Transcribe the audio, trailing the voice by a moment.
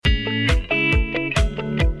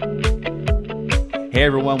Hey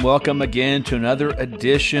everyone, welcome again to another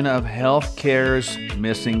edition of Healthcare's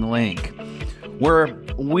Missing Link, where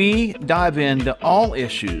we dive into all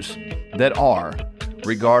issues that are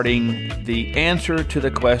regarding the answer to the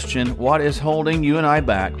question, what is holding you and I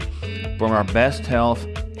back from our best health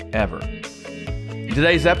ever? In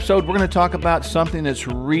today's episode, we're going to talk about something that's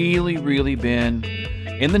really been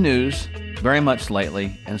in the news very much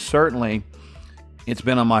lately, and certainly it's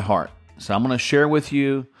been on my heart. So I'm going to share with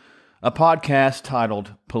you a podcast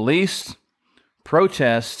titled Police,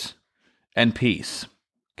 Protests, and Peace.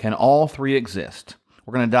 Can all three exist?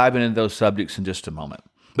 We're going to dive into those subjects in just a moment.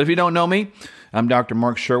 But if you don't know me, I'm Dr.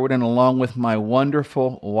 Mark Sherwood, and along with my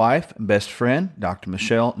wonderful wife and best friend, Dr.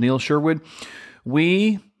 Michelle Neal Sherwood,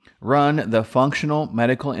 we run the Functional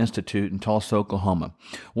Medical Institute in Tulsa, Oklahoma,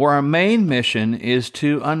 where our main mission is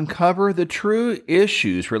to uncover the true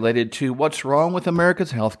issues related to what's wrong with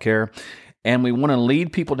America's healthcare, and we want to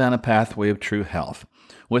lead people down a pathway of true health.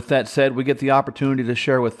 With that said, we get the opportunity to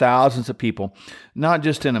share with thousands of people, not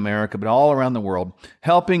just in America, but all around the world,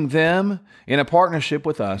 helping them, in a partnership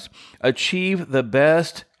with us, achieve the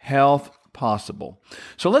best health possible.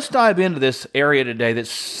 So let's dive into this area today that's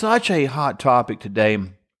such a hot topic today,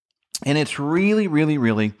 and it's really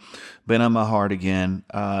been on my heart again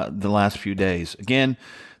the last few days. Again,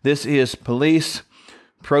 this is police,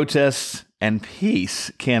 protests, and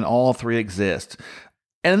peace. Can all three exist?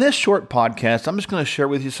 And in this short podcast, I'm just going to share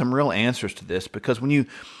with you some real answers to this, because when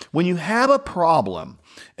you have a problem,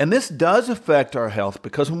 and this does affect our health,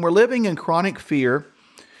 because when we're living in chronic fear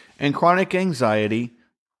and chronic anxiety,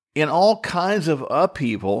 in all kinds of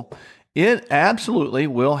upheaval, it absolutely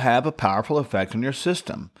will have a powerful effect on your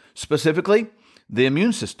system, specifically the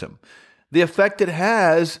immune system. The effect it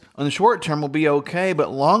has on the short term will be okay,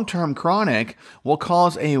 but long-term chronic will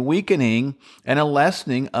cause a weakening and a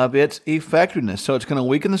lessening of its effectiveness. So it's going to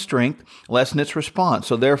weaken the strength, lessen its response.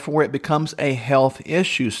 So therefore, it becomes a health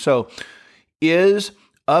issue. So is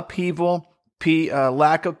upheaval,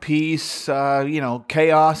 lack of peace,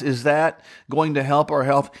 chaos, is that going to help our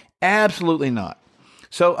health? Absolutely not.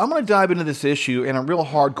 So I'm going to dive into this issue in a real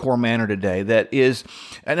hardcore manner today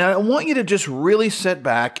and I want you to just really sit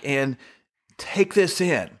back and take this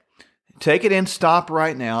in. Take it in, stop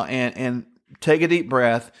right now, and take a deep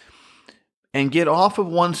breath and get off of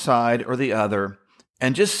one side or the other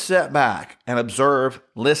and just sit back and observe,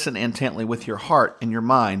 listen intently with your heart and your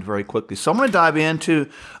mind very quickly. So I'm going to dive into,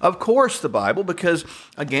 of course, the Bible, because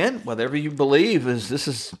again, whatever you believe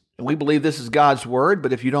we believe this is God's word,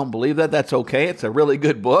 but if you don't believe that, that's okay. It's a really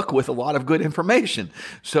good book with a lot of good information.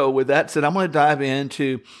 So with that said, I'm going to dive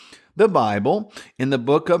into the Bible in the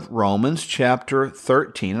book of Romans chapter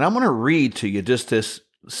 13. And I'm going to read to you just this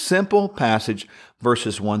simple passage,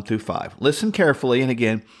 verses 1 through 5. Listen carefully, and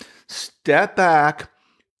again, step back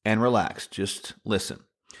and relax. Just listen.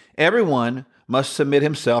 Everyone must submit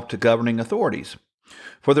himself to governing authorities,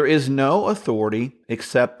 for there is no authority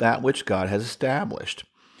except that which God has established.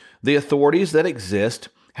 The authorities that exist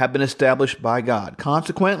have been established by God.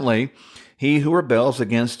 Consequently, he who rebels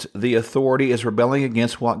against the authority is rebelling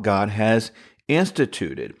against what God has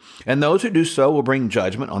instituted, and those who do so will bring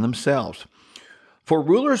judgment on themselves. For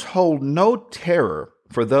rulers hold no terror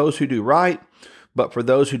for those who do right, but for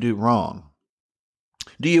those who do wrong.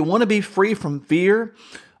 Do you want to be free from fear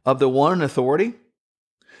of the one in authority?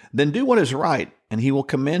 Then do what is right, and he will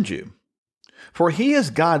commend you. For he is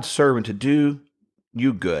God's servant to do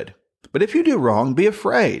you good. But if you do wrong, be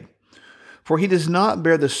afraid, for he does not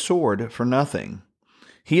bear the sword for nothing.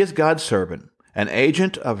 He is God's servant, an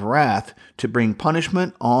agent of wrath to bring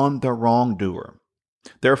punishment on the wrongdoer.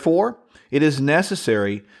 Therefore, it is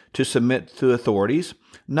necessary to submit to authorities,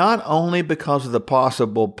 not only because of the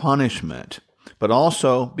possible punishment, but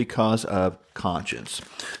also because of conscience.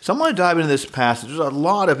 So I'm going to dive into this passage. There's a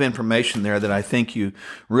lot of information there that I think you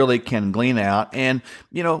really can glean out. And,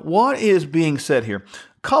 what is being said here?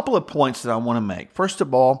 A couple of points that I want to make. First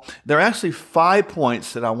of all, there are actually 5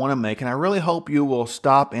 points that I want to make, and I really hope you will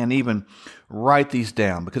stop and even write these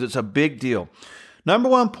down, because it's a big deal. Number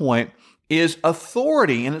 1 point is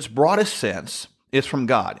authority in its broadest sense is from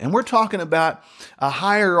God. And we're talking about a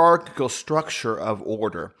hierarchical structure of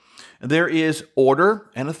order. There is order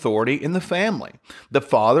and authority in the family. The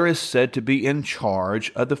father is said to be in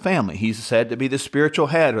charge of the family. He's said to be the spiritual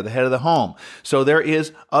head or the head of the home. So there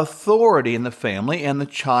is authority in the family, and the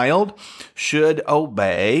child should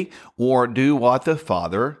obey or do what the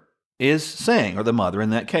father is saying, or the mother in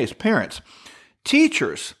that case, parents.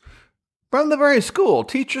 Teachers. From the very school,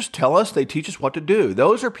 teachers they teach us what to do.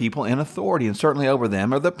 Those are people in authority, and certainly over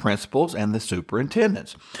them are the principals and the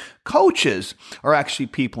superintendents. Coaches are actually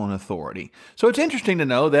people in authority. So it's interesting to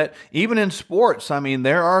know that even in sports,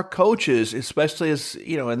 there are coaches, especially as,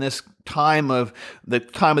 in this time of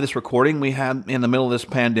this recording, we have in the middle of this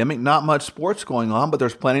pandemic, not much sports going on, but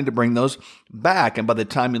there's planning to bring those back. And by the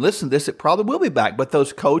time you listen to this, it probably will be back. But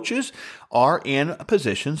those coaches are in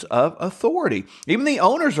positions of authority. Even the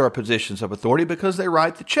owners are in positions of authority because they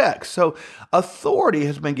write the checks. So authority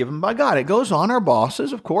has been given by God. It goes on our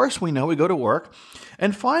bosses, of course. We know we go to work.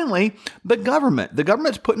 And finally, the government. The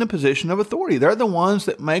government's put in a position of authority. They're the ones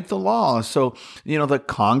that make the laws. So, the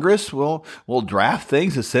Congress will draft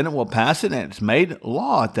things, the Senate will pass it, and it's made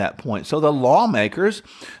law at that point. So the lawmakers,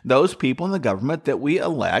 those people in the government that we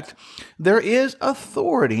elect, there is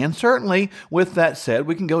authority. And certainly, with that said,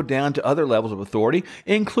 we can go down to other levels of authority,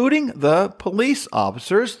 including the police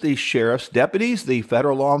officers, the sheriff's deputies, the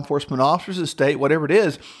federal law enforcement officers, the state, whatever it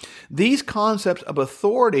is. These concepts of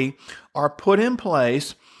authority are put in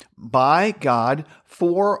place by God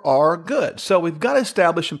for our good. So we've got to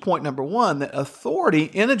establish in point number one that authority,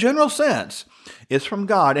 in a general sense, is from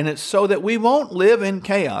God, and it's so that we won't live in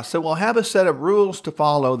chaos. So we'll have a set of rules to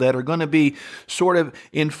follow that are going to be sort of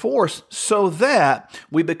enforced so that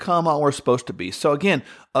we become all we're supposed to be. So again,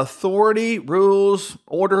 authority, rules,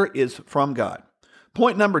 order is from God.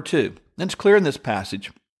 Point number two, and it's clear in this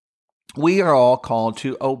passage, we are all called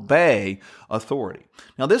to obey authority.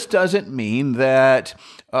 Now, this doesn't mean that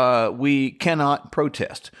we cannot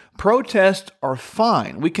protest. Protests are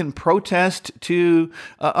fine. We can protest to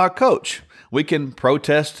our coach. We can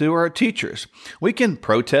protest to our teachers. We can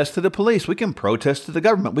protest to the police. We can protest to the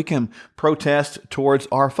government. We can protest towards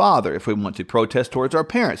our father if we want to, protest towards our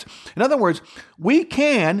parents. In other words, we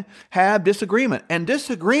can have disagreement. And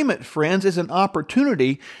disagreement, friends, is an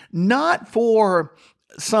opportunity not for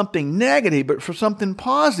something negative, but for something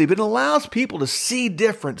positive. It allows people to see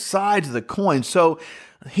different sides of the coin. So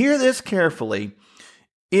hear this carefully.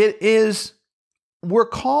 We're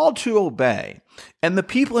called to obey, and the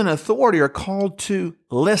people in authority are called to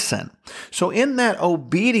listen. So in that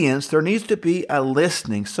obedience, there needs to be a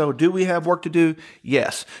listening. So do we have work to do?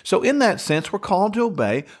 Yes. So in that sense, we're called to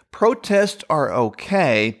obey. Protests are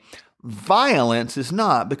okay. Violence is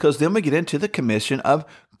not, because then we get into the commission of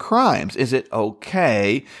crimes. Is it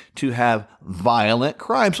okay to have violent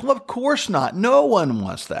crimes? Well, of course not. No one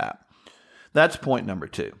wants that. That's point number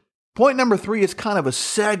two. Point number three is kind of a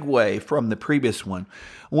segue from the previous one.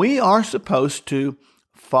 We are supposed to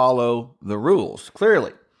follow the rules.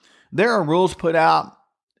 Clearly, there are rules put out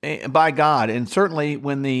by God, and certainly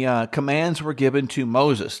when the commands were given to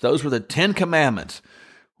Moses, those were the 10 commandments.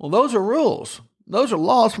 Well, those are rules. Those are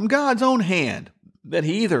laws from God's own hand that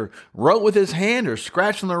he either wrote with his hand or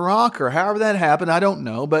scratched on the rock, or however that happened, I don't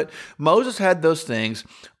know. But Moses had those things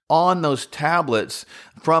on those tablets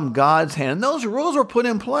from God's hand. And those rules were put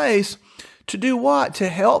in place to do what? To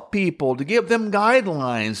help people, to give them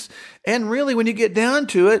guidelines. And really, when you get down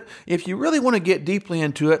to it, if you really want to get deeply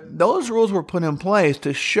into it, those rules were put in place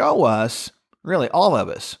to show us, really all of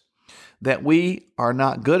us, that we are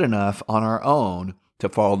not good enough on our own to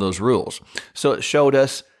follow those rules. So it showed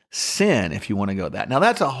us sin, if you want to go that. Now,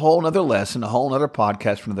 that's a whole nother lesson, a whole nother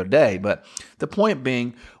podcast for another day. But the point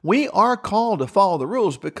being, we are called to follow the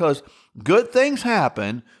rules because good things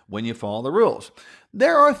happen when you follow the rules.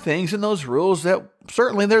 There are things in those rules that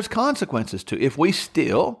certainly there's consequences to. If we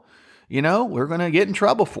steal, we're going to get in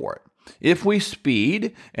trouble for it. If we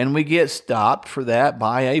speed and we get stopped for that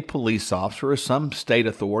by a police officer or some state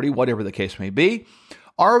authority, whatever the case may be,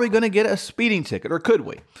 are we going to get a speeding ticket, or could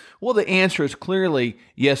we? Well, the answer is clearly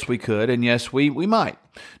yes, we could, and yes, we might.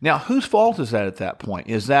 Now, whose fault is that at that point?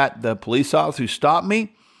 Is that the police officer who stopped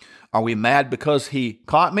me? Are we mad because he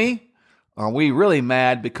caught me? Are we really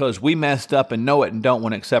mad because we messed up and know it and don't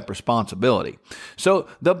want to accept responsibility? So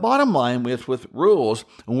the bottom line with rules,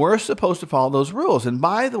 we're supposed to follow those rules. And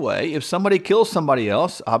by the way, if somebody kills somebody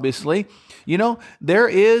else, obviously, there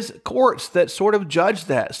is courts that sort of judge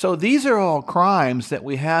that. So these are all crimes that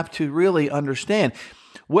we have to really understand.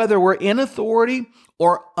 Whether we're in authority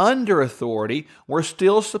or under authority, we're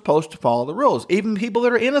still supposed to follow the rules. Even people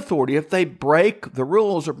that are in authority, if they break the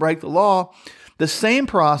rules or break the law, the same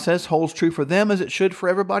process holds true for them as it should for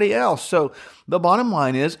everybody else. So the bottom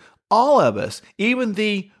line is, all of us, even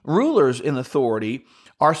the rulers in authority,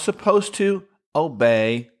 are supposed to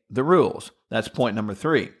obey the rules. That's point number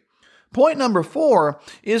three. Point number four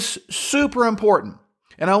is super important.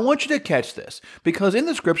 And I want you to catch this, because in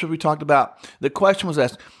the scriptures we talked about, the question was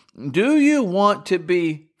asked, do you want to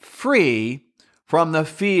be free from the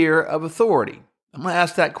fear of authority? I'm going to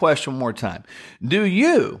ask that question one more time. Do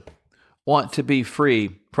you want to be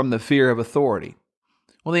free from the fear of authority?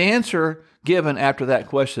 Well, the answer given after that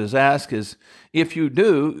question is asked is, if you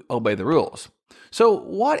do, obey the rules. So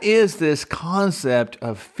what is this concept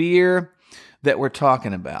of fear that we're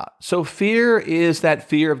talking about? So fear is that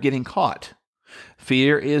fear of getting caught.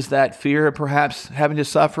 Fear is that fear of perhaps having to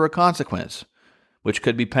suffer a consequence, which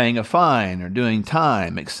could be paying a fine or doing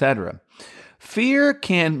time, etc. Fear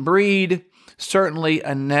can breed certainly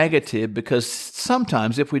a negative, because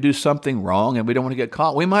sometimes if we do something wrong and we don't want to get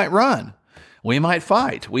caught, we might run. We might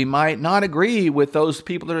fight. We might not agree with those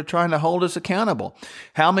people that are trying to hold us accountable.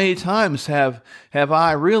 How many times have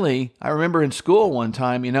I remember in school one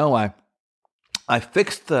time, I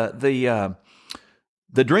fixed the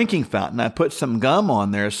drinking fountain. I put some gum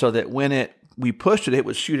on there so that when we pushed it, it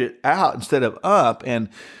would shoot it out instead of up. And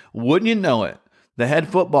wouldn't you know it, the head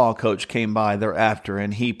football coach came by thereafter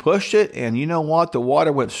and he pushed it. And you know what? The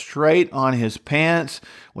water went straight on his pants.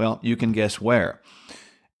 Well, you can guess where.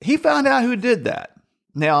 He found out who did that.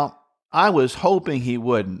 Now, I was hoping he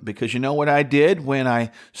wouldn't, because you know what I did when I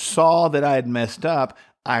saw that I had messed up?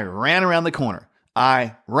 I ran around the corner.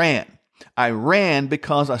 I ran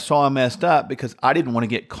because I saw I messed up, because I didn't want to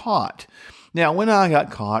get caught. Now, when I got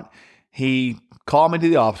caught, he called me to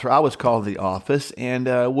the office. I was called to the office, and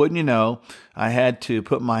wouldn't you know, I had to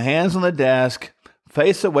put my hands on the desk,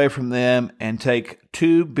 face away from them, and take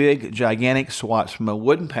two big, gigantic swats from a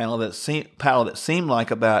wooden panel that seemed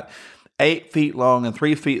like about 8 feet long and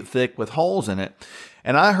 3 feet thick with holes in it.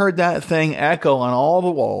 And I heard that thing echo on all the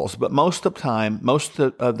walls, but most of the time, most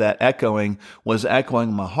of that echoing was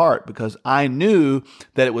echoing my heart, because I knew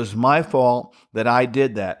that it was my fault that I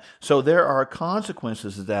did that. So there are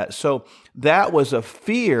consequences to that. So that was a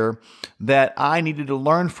fear that I needed to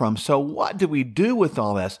learn from. So what do we do with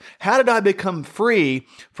all this? How did I become free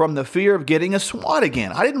from the fear of getting a swat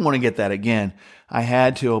again? I didn't want to get that again. I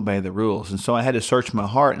had to obey the rules. And so I had to search my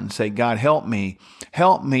heart and say, God, help me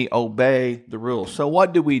obey the rules. So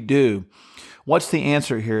what do we do? What's the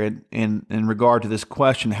answer here in regard to this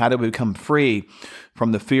question? How do we become free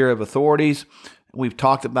from the fear of authorities? We've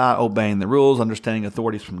talked about obeying the rules, understanding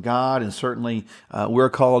authorities from God, and certainly we're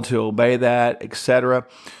called to obey that, etc.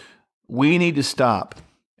 We need to stop,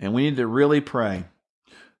 and we need to really pray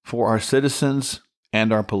for our citizens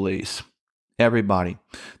and our police, everybody,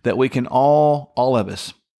 that we can all of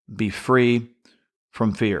us, be free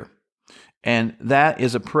from fear. And that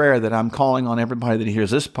is a prayer that I'm calling on everybody that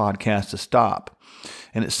hears this podcast to stop.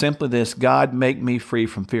 And it's simply this: God, make me free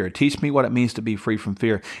from fear. Teach me what it means to be free from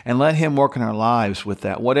fear, and let Him work in our lives with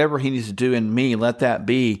that. Whatever He needs to do in me, let that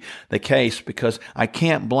be the case, because I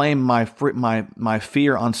can't blame my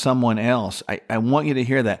fear on someone else. I want you to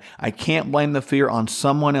hear that. I can't blame the fear on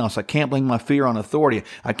someone else. I can't blame my fear on authority.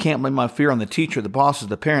 I can't blame my fear on the teacher, the bosses,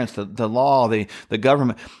 the parents, the law, the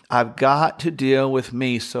government. I've got to deal with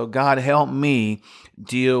me. So God, help me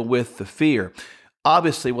deal with the fear.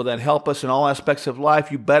 Obviously, will that help us in all aspects of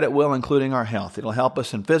life? You bet it will, including our health. It'll help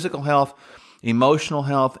us in physical health, emotional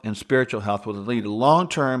health, and spiritual health. Will lead to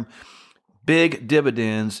long-term, big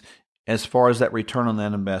dividends as far as that return on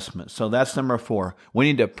that investment. So that's number 4. We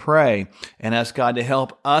need to pray and ask God to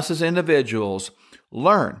help us as individuals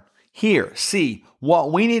learn, hear, see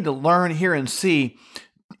what we need to learn, hear, and see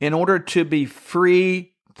in order to be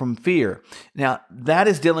free from fear. Now, that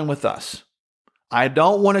is dealing with us. I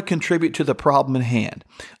don't want to contribute to the problem at hand.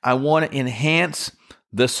 I want to enhance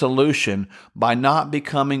the solution by not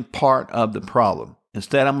becoming part of the problem.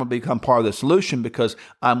 Instead, I'm going to become part of the solution, because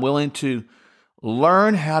I'm willing to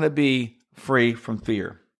learn how to be free from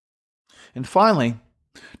fear. And finally,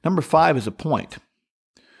 number 5 is a point.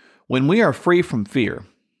 When we are free from fear,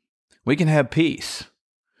 we can have peace.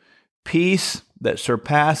 Peace that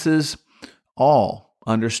surpasses all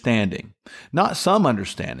understanding. Not some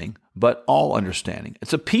understanding, but all understanding.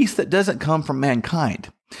 It's a peace that doesn't come from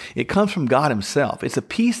mankind. It comes from God Himself. It's a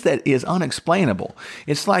peace that is unexplainable.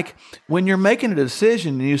 It's like when you're making a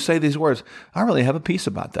decision and you say these words, I really have a peace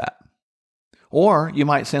about that. Or you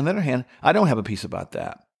might say, on the other hand, I don't have a peace about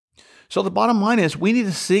that. So the bottom line is we need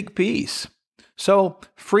to seek peace. So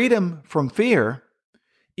freedom from fear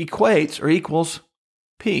equates or equals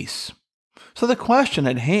peace. So the question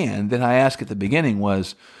at hand that I asked at the beginning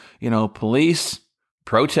was, police,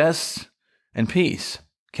 protests, and peace.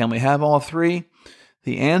 Can we have all three?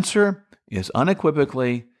 The answer is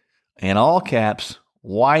unequivocally, in all caps,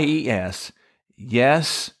 YES,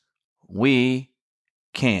 yes, we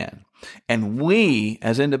can. And we,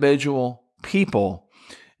 as individual people,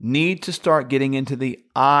 need to start getting into the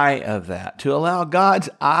eye of that, to allow God's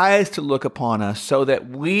eyes to look upon us so that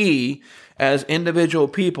we, as individual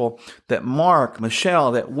people, that Mark,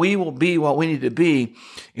 Michelle, that we will be what we need to be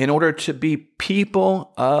in order to be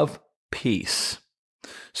people of peace.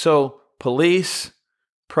 So police,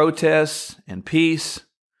 protests, and peace,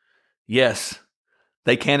 yes,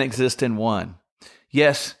 they can exist in one.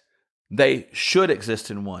 Yes, they should exist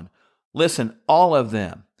in one. Listen, all of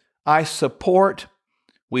them.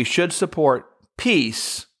 We should support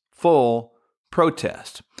peaceful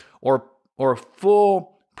protest or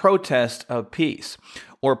full protest of peace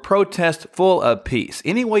or protest full of peace.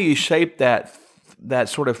 Any way you shape that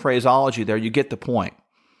sort of phraseology there, you get the point.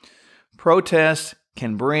 Protest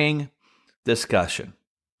can bring discussion.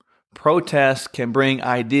 Protest can bring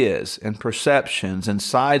ideas and perceptions and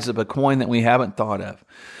sides of a coin that we haven't thought of.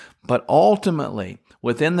 But ultimately,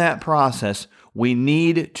 within that process, we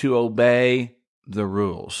need to obey the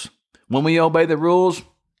rules. When we obey the rules,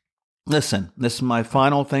 listen, this is my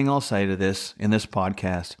final thing I'll say to this in this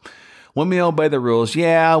podcast. When we obey the rules,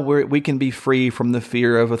 we can be free from the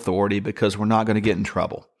fear of authority because we're not going to get in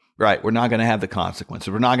trouble, right? We're not going to have the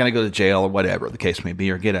consequences. We're not going to go to jail or whatever the case may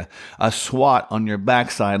be, or get a swat on your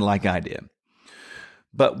backside like I did.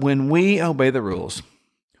 But when we obey the rules,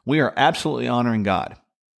 we are absolutely honoring God.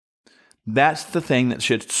 That's the thing that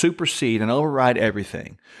should supersede and override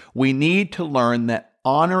everything. We need to learn that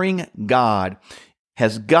honoring God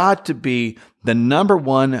has got to be the number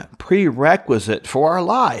one prerequisite for our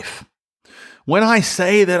life. When I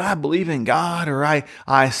say that I believe in God, or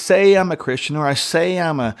I say I'm a Christian, or I say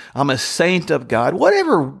I'm a saint of God,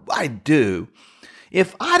 whatever I do,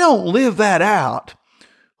 if I don't live that out,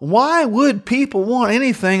 why would people want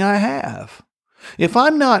anything I have? If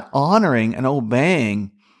I'm not honoring and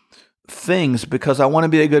obeying things because I want to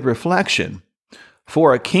be a good reflection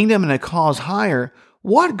for a kingdom and a cause higher,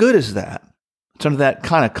 what good is that? It's under that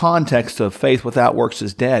kind of context of faith without works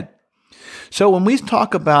is dead. So when we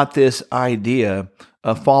talk about this idea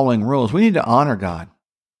of following rules, we need to honor God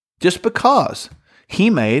just because He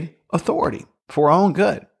made authority for our own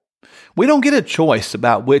good. We don't get a choice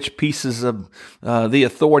about which pieces of the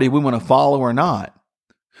authority we want to follow or not.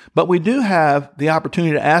 But we do have the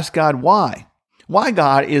opportunity to ask God why. Why,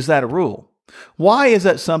 God, is that a rule? Why is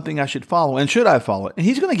that something I should follow? And should I follow it? And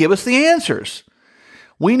He's going to give us the answers.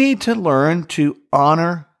 We need to learn to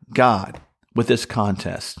honor God with this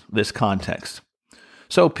context.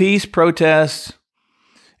 So peace, protest,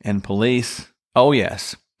 and police. Oh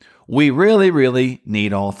yes, we really, really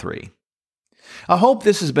need all three. I hope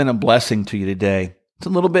this has been a blessing to you today. It's a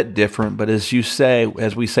little bit different, but as we say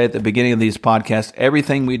at the beginning of these podcasts,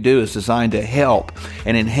 everything we do is designed to help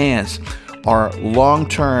and enhance our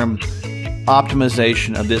long-term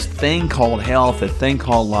optimization of this thing called health, a thing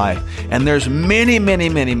called life. And there's many, many,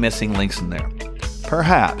 many missing links in there.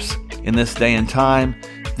 Perhaps in this day and time,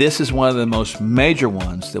 this is one of the most major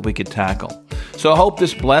ones that we could tackle. So I hope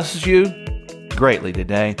this blesses you greatly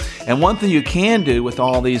today. And one thing you can do with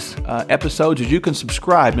all these episodes is you can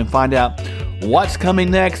subscribe and find out what's coming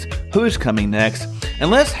next, who's coming next, and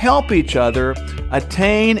let's help each other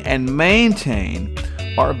attain and maintain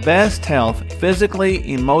our best health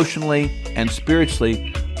physically, emotionally, and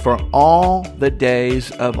spiritually for all the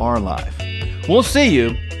days of our life. We'll see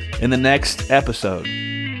you in the next episode.